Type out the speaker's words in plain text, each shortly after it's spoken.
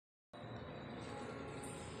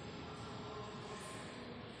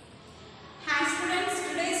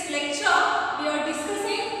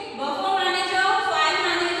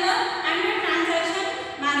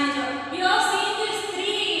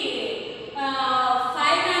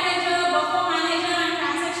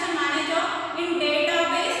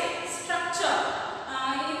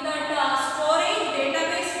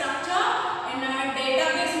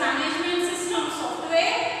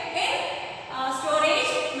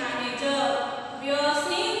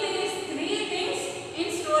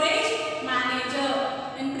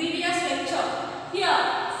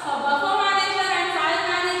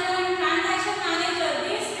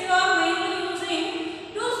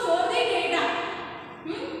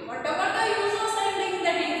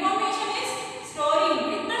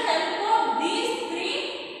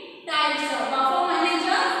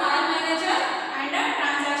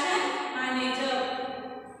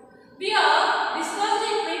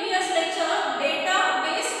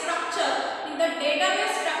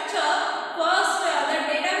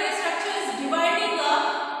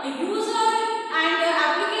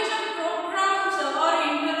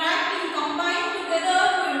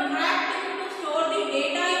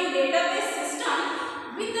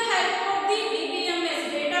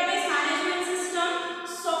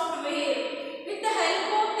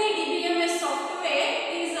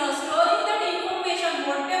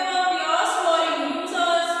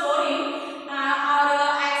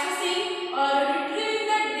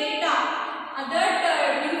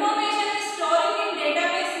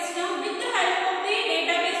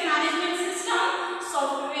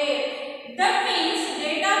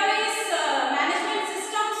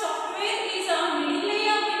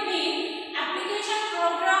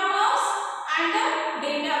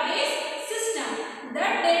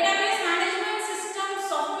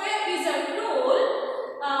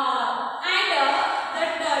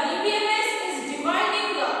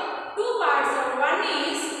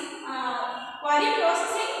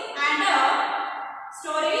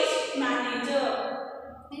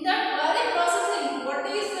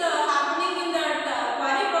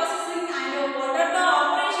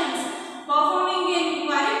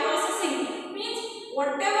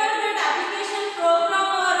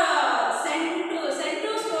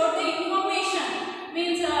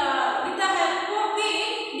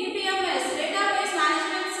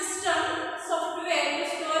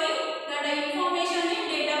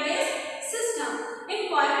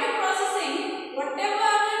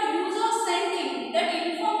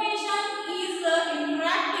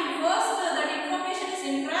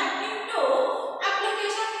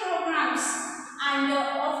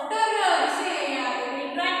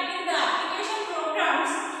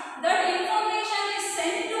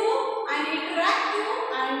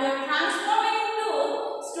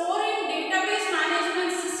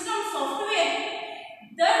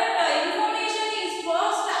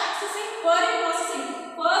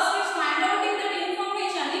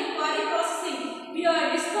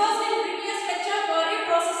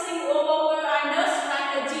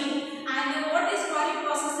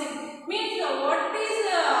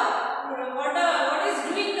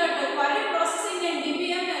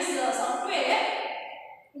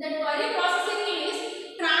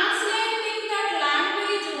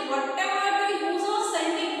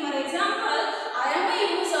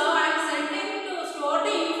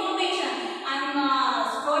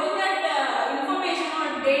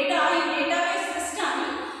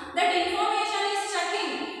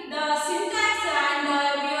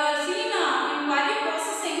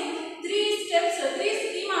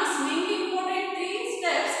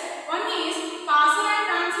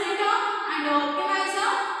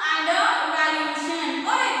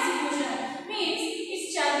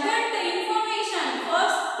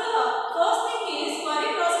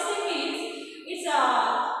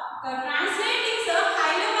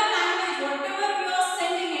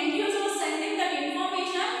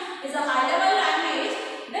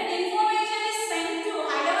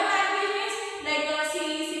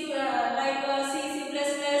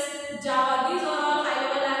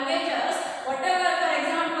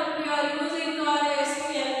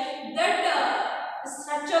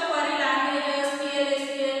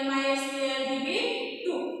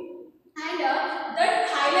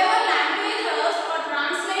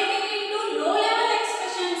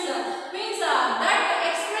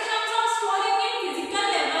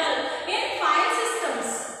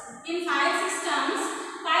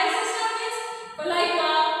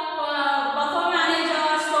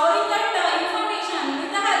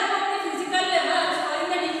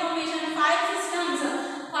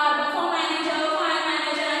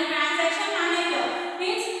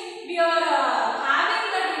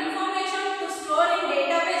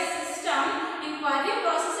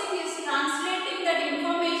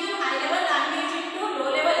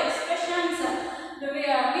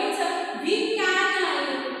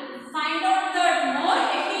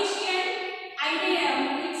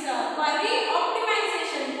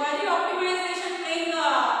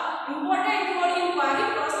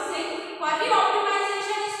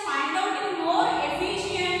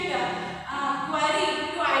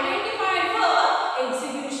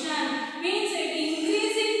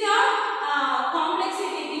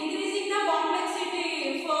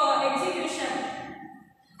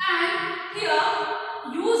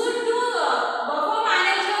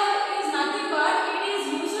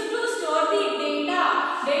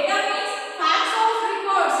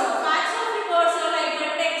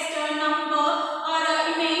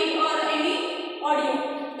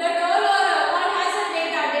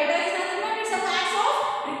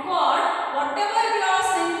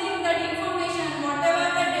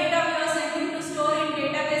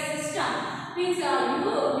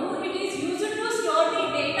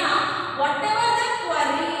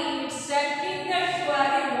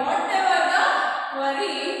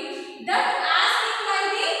that asking by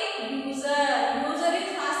the user. User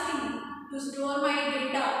is asking to store my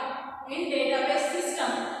data in database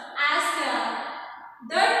system. Ask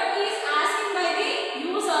that is asking by the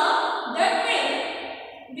user that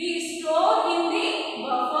will be stored in the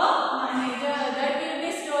buffer manager. That will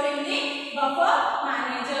be stored in the buffer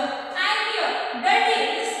manager. And here that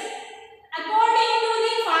is according to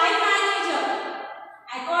the file manager.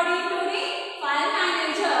 According to the file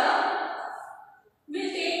manager, will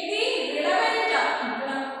take the relevant.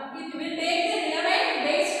 It will take the relevant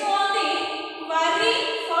based on the query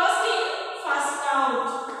first in, first out.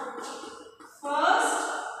 First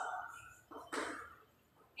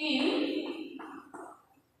in,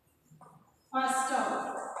 first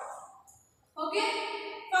out. Okay.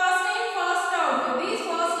 First in, first out. These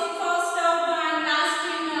first in, first out and last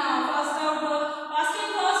in, first out. First in,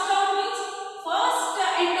 first out means first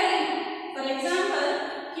entering. For example,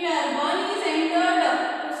 here one is entered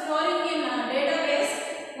to storing in database.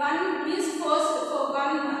 One is first. For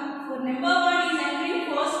one, for number one is entering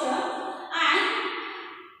first, and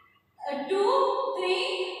 2,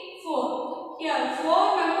 3, 4. Here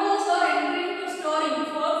 4 members are entering to storing.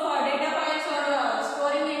 4 for data files or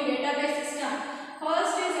storing in database system.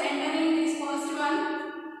 First is entering this first one.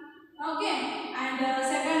 Okay, and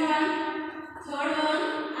second one, third one,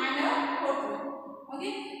 and fourth one.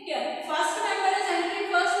 Okay, here first member is entering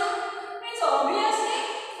first one. Means obviously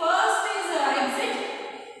first is exit.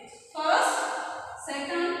 First,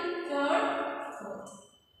 second, third, fourth.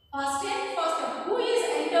 First in, first out. Who is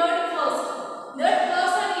entered first? That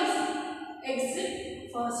person is exit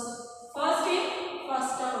first. First in,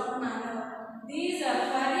 first out manner. These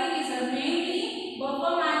query is mainly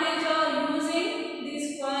buffer manager using this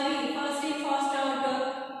query first in, first out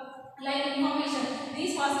like information.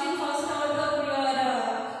 These first in, first out we are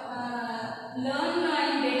learn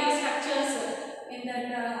in data structures in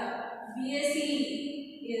that BSc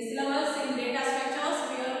syllabus in data structures.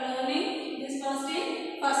 We are learning this first in,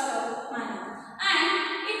 first out manner. And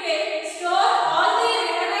it will store all the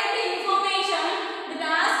relevant information that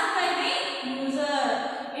asked by the user.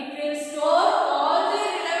 It will store all the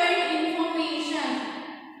relevant information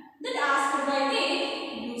that asked by the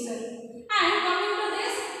user. And coming to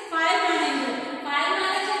this file manager. File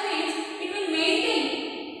manager means it will maintain.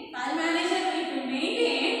 File manager it will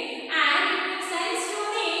maintain and it will send to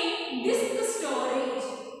the disk storage.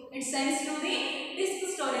 It sends to the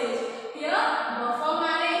disk storage. Here buffer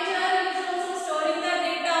manager